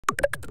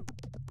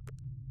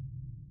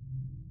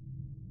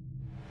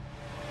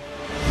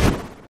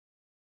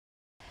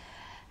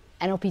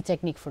NLP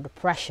technique for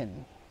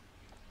depression.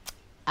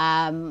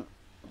 For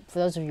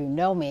those of you who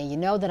know me, you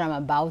know that I'm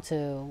about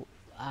to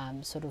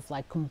sort of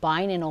like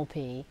combine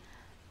NLP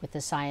with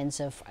the science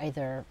of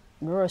either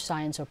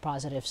neuroscience or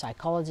positive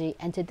psychology,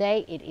 and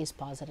today it is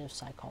positive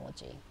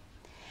psychology.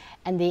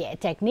 And the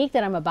technique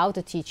that I'm about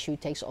to teach you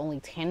takes only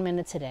 10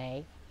 minutes a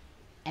day,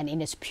 and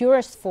in its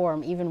purest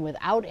form, even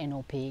without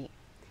NLP,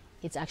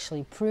 it's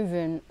actually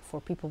proven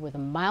for people with a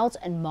mild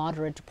and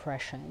moderate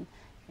depression,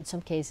 in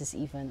some cases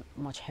even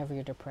much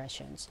heavier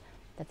depressions,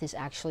 that this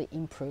actually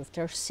improved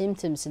their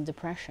symptoms in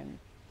depression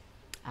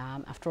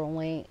after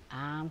only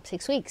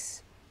 6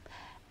 weeks.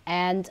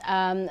 And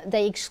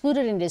they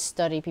excluded in this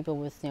study people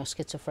with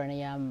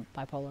schizophrenia,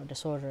 bipolar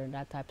disorder, and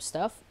that type of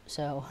stuff.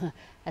 So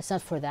that's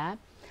not for that.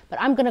 But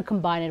I'm going to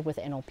combine it with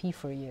NLP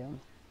for you.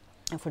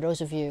 And for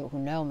those of you who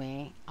know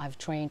me, I've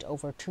trained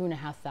over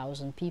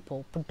 2,500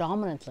 people,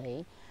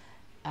 predominantly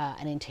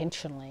and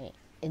intentionally,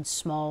 in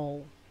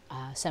small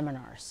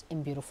seminars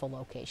in beautiful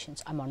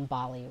locations. I'm on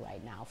Bali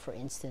right now, for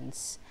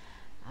instance.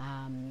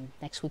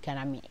 Next weekend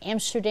I'm in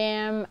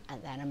Amsterdam,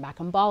 and then I'm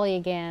back on Bali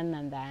again,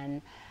 and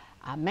then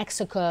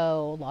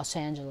Mexico, Los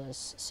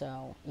Angeles.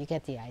 So you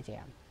get the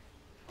idea.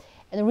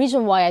 And the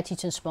reason why I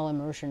teach in small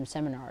immersion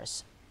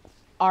seminars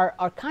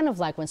are kind of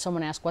like when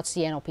someone asks, what's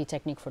the NLP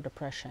technique for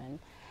depression?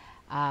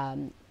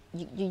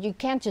 You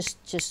can't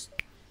just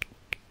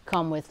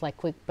come with like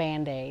quick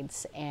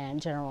band-aids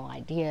and general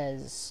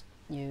ideas.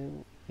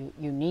 You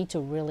need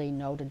to really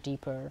know the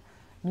deeper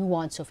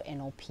nuance of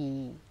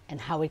NLP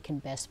and how it can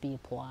best be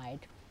applied,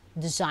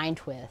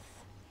 designed with,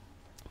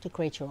 to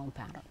create your own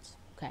patterns.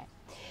 Okay,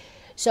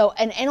 so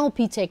an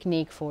NLP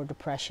technique for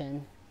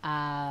depression,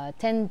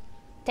 10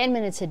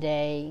 minutes a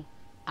day.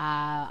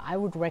 I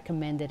would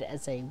recommend it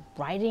as a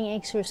writing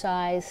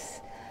exercise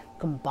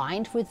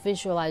combined with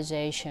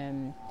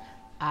visualization.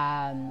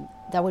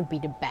 That would be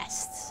the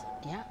best.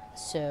 Yeah.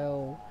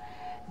 So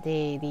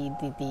the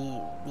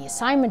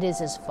assignment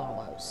is as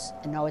follows.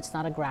 And no, it's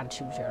not a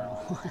gratitude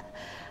journal.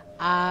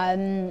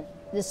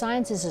 The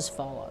science is as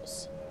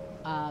follows.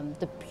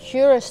 The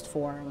purest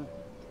form,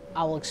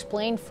 I will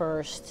explain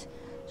first.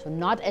 So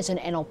not as an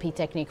NLP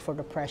technique for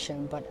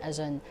depression, but as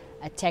a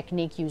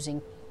technique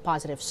using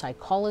positive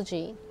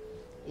psychology,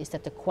 is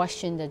that the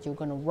question that you're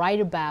going to write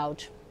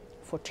about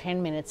for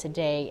 10 minutes a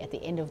day at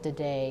the end of the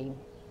day: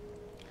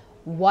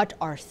 what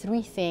are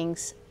 3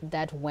 things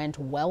that went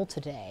well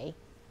today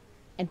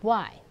and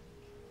why?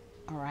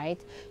 All right,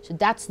 so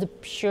that's the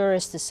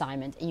purest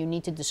assignment, and you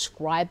need to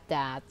describe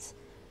that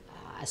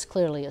as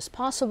clearly as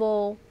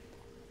possible,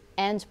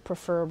 and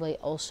preferably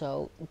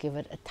also give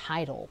it a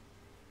title.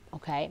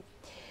 Okay,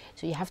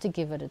 so you have to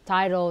give it a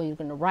title. You're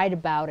going to write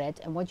about it,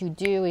 and what you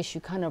do is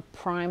you kind of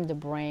prime the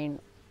brain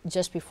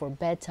just before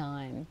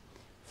bedtime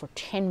for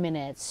 10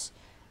 minutes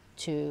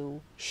to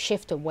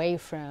shift away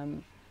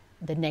from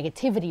the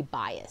negativity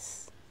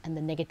bias. And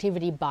the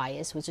negativity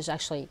bias, which is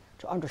actually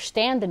to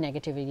understand the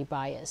negativity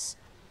bias,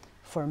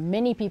 for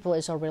many people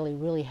is already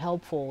really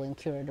helpful in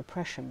curing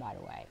depression, by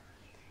the way.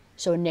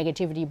 So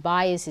negativity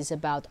bias is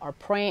about our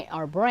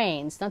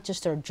brains, not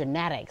just our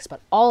genetics, but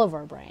all of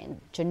our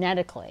brain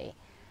genetically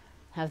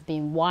have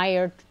been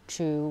wired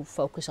to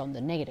focus on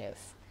the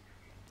negative.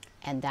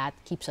 And that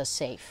keeps us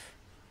safe.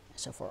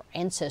 So for our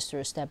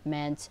ancestors, that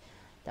meant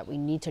that we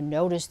need to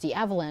notice the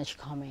avalanche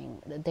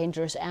coming, the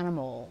dangerous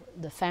animal,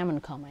 the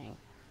famine coming.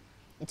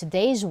 In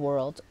today's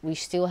world, we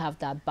still have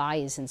that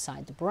bias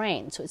inside the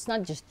brain. So it's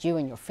not just you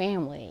and your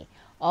family.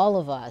 All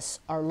of us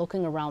are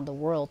looking around the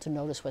world to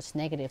notice what's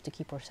negative to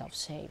keep ourselves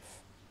safe.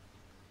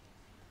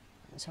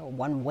 And so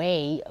one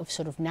way of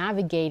sort of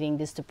navigating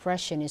this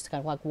depression is to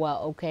kind of like,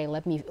 well, okay,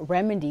 let me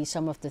remedy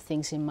some of the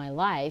things in my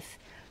life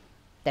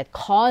that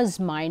cause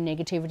my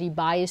negativity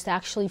bias to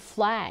actually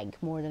flag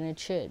more than it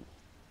should.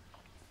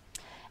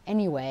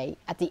 Anyway,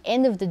 at the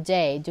end of the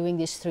day, doing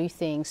these 3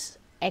 things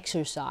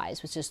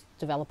exercise, which is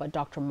developed by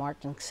Dr.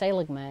 Martin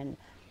Seligman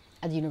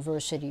at the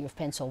University of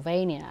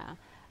Pennsylvania.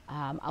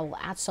 I will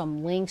add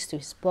some links to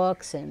his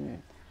books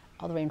and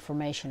other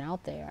information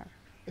out there.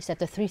 Is that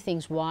the 3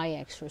 things why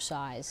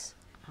exercise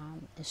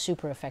is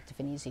super effective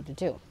and easy to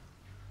do.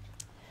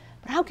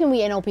 But how can we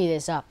NLP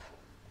this up?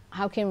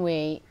 How can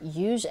we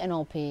use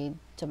NLP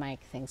to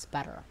make things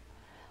better?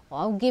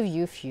 Well, I'll give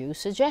you a few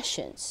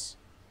suggestions.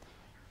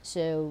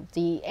 So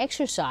the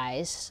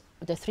exercise,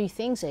 the 3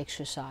 things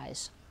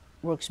exercise,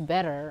 works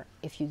better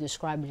if you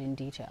describe it in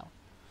detail.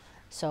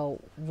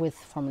 So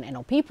from an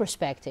NLP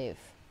perspective,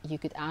 you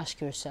could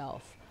ask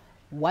yourself,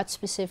 what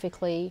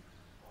specifically,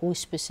 who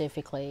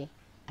specifically,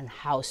 and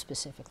how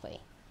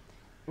specifically.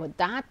 What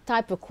that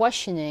type of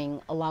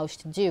questioning allows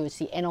you to do is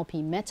the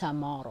NLP meta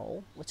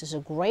model, which is a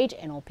great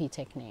NLP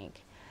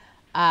technique,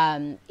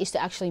 is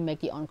to actually make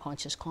the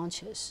unconscious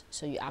conscious.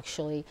 So you're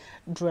actually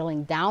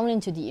drilling down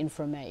into the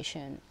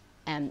information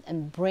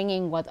and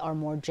bringing what are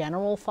more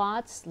general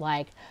thoughts,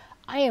 like,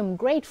 I am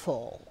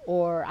grateful,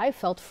 or I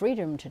felt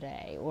freedom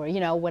today, or,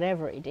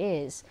 whatever it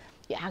is.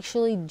 You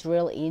actually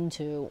drill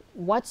into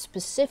what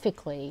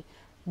specifically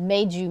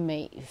made you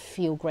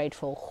feel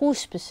grateful, who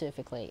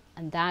specifically,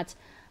 and that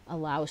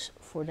allows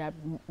for that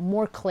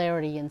more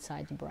clarity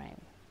inside the brain.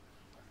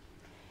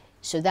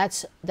 So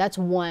that's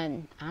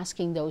one,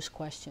 asking those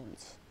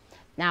questions.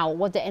 Now,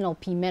 what the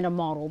NLP meta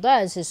model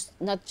does is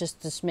not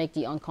just to make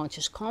the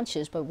unconscious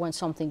conscious, but when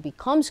something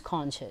becomes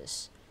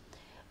conscious,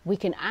 we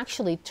can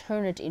actually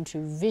turn it into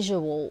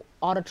visual,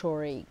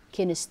 auditory,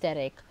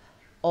 kinesthetic,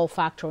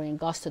 olfactory, and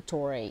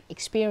gustatory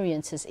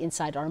experiences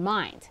inside our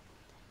mind.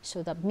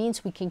 So that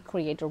means we can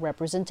create a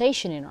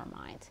representation in our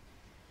mind.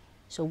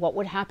 So what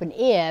would happen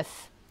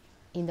if,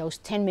 in those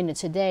 10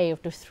 minutes a day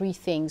of the 3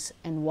 things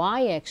and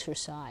why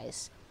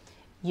exercise,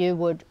 you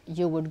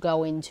would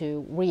go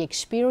into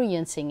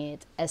re-experiencing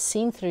it as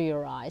seen through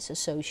your eyes,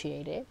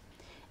 associated,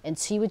 and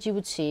see what you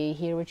would see,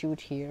 hear what you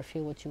would hear,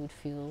 feel what you would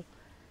feel,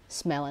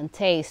 smell and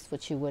taste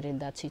what you would in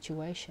that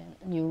situation.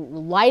 And you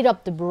light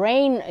up the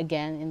brain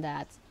again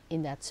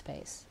in that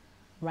space,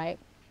 right?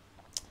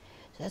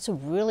 So that's a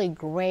really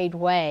great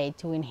way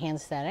to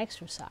enhance that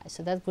exercise.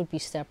 So that would be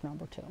step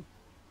number 2.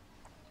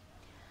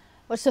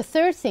 What's the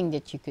third thing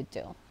that you could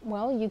do?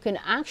 Well, you can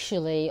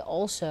actually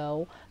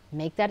also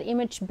make that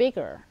image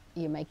bigger.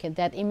 You make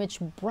that image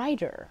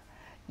brighter.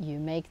 You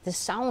make the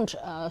sound,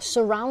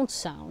 surround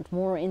sound,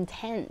 more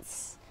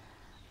intense.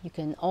 You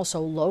can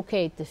also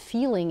locate the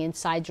feeling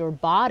inside your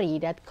body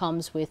that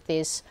comes with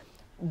this,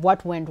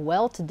 what went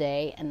well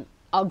today, and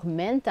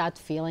augment that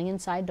feeling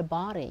inside the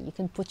body. You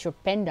can put your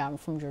pen down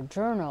from your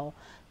journal,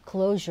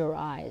 close your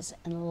eyes,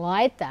 and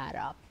light that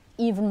up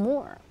even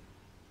more,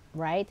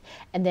 right?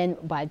 And then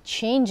by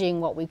changing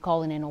what we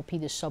call in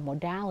NLP the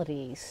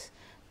submodalities,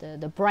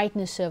 the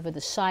brightness of it,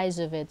 the size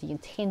of it, the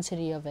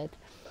intensity of it,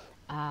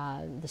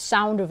 the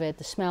sound of it,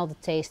 the smell, the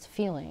taste, the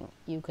feeling,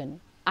 you can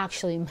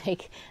actually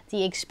make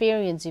the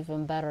experience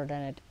even better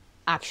than it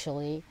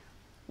actually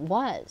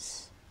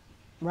was,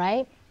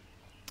 right?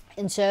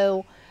 And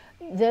so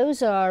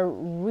those are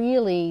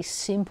really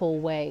simple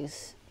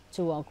ways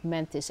to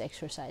augment this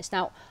exercise.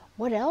 Now,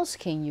 what else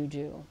can you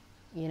do,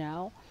 you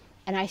know?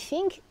 And I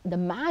think the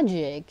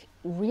magic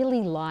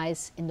really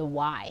lies in the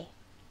why.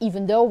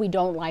 Even though we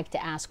don't like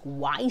to ask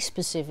why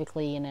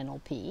specifically in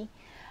NLP,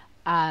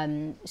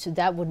 so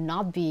that would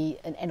not be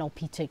an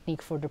NLP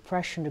technique for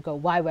depression, to go,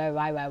 why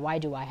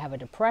do I have a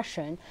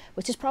depression?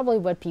 Which is probably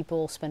what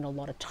people spend a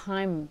lot of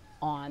time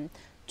on,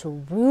 to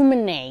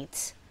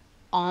ruminate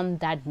on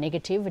that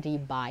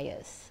negativity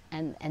bias.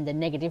 And the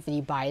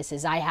negativity bias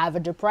is, I have a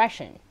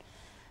depression,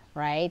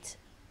 right?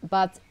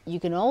 But you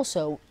can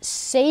also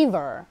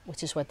savor,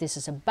 which is what this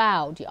is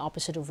about. The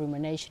opposite of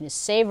rumination is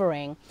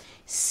savoring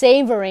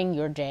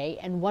your day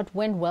and what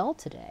went well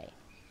today.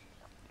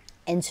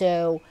 And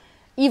so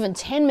even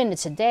 10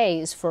 minutes a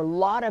day is for a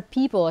lot of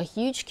people a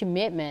huge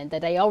commitment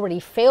that they already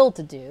failed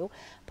to do.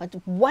 But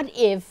what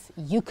if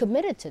you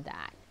committed to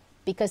that?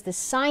 Because the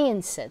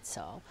science said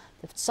so.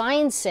 The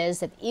science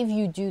says that if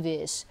you do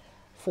this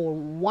for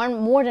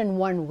more than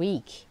 1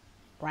 week,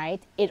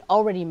 right, it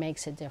already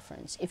makes a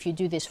difference. If you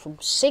do this for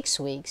 6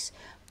 weeks,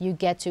 you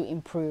get to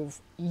improve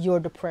your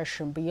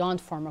depression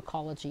beyond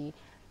pharmacology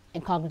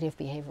and cognitive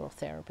behavioral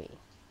therapy.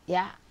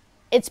 Yeah,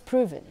 it's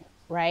proven,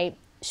 right?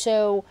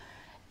 So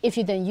if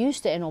you then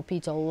use the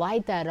NLP to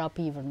light that up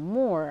even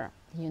more,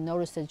 you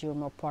notice that you're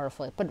more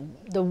powerful.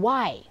 But the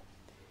why.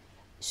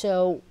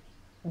 So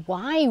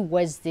why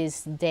was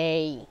this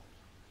day,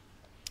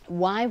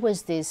 why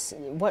was this,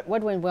 what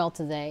went well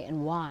today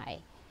and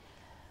why?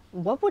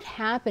 What would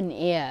happen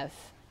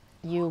if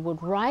you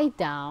would write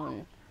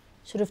down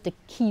sort of the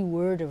key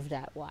word of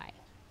that why?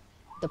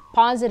 The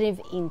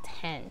positive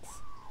intent.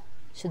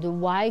 So the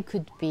why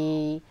could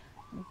be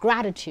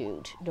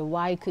gratitude, the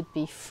why could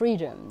be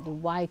freedom, the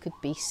why could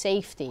be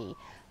safety,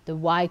 the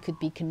why could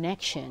be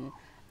connection.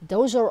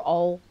 Those are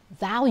all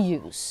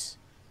values.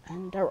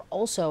 And they're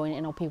also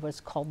in NLP what's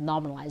called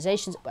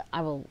nominalizations, but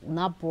I will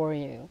not bore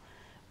you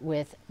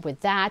with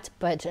that,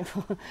 but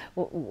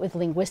with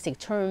linguistic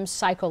terms,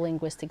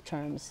 psycholinguistic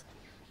terms.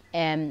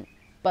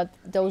 But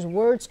those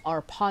words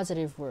are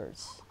positive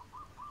words.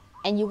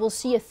 And you will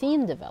see a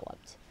theme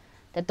developed.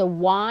 That the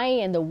why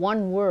and the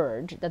one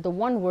word, that the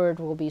one word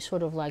will be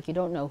sort of like, you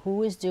don't know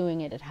who is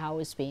doing it and how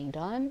it's being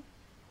done.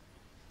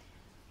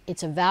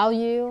 It's a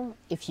value.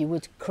 If you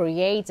would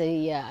create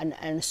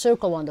a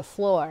circle on the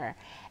floor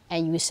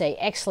and you say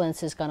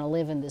excellence is going to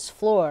live in this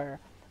floor,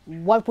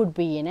 what would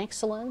be in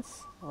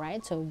excellence,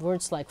 right? So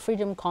words like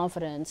freedom,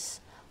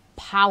 confidence,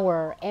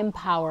 power,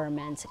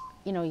 empowerment,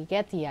 you know, you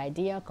get the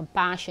idea,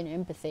 compassion,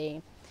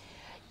 empathy.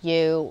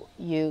 You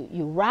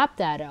wrap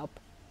that up.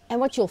 And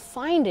what you'll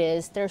find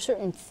is there are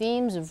certain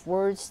themes of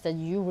words that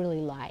you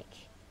really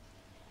like.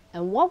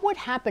 And what would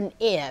happen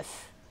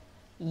if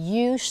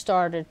you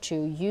started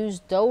to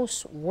use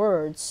those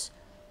words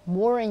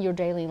more in your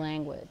daily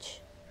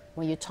language?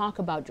 When you talk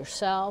about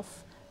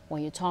yourself,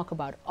 when you talk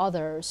about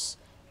others,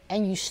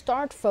 and you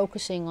start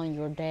focusing on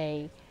your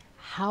day,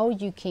 how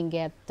you can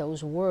get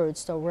those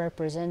words, the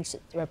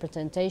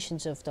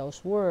representations of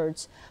those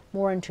words,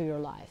 more into your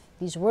life.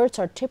 These words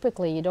are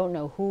typically, you don't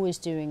know who is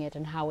doing it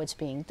and how it's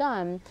being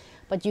done,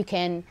 but you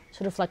can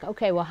sort of like,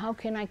 okay, well, how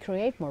can I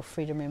create more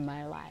freedom in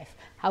my life?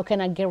 How can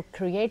I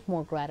create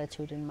more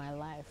gratitude in my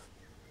life?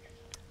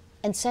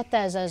 And set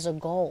that as a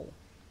goal.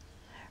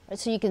 Right?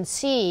 So you can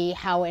see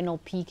how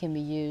NLP can be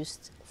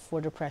used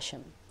for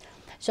depression.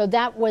 So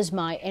that was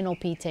my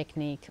NLP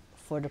technique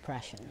for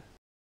depression.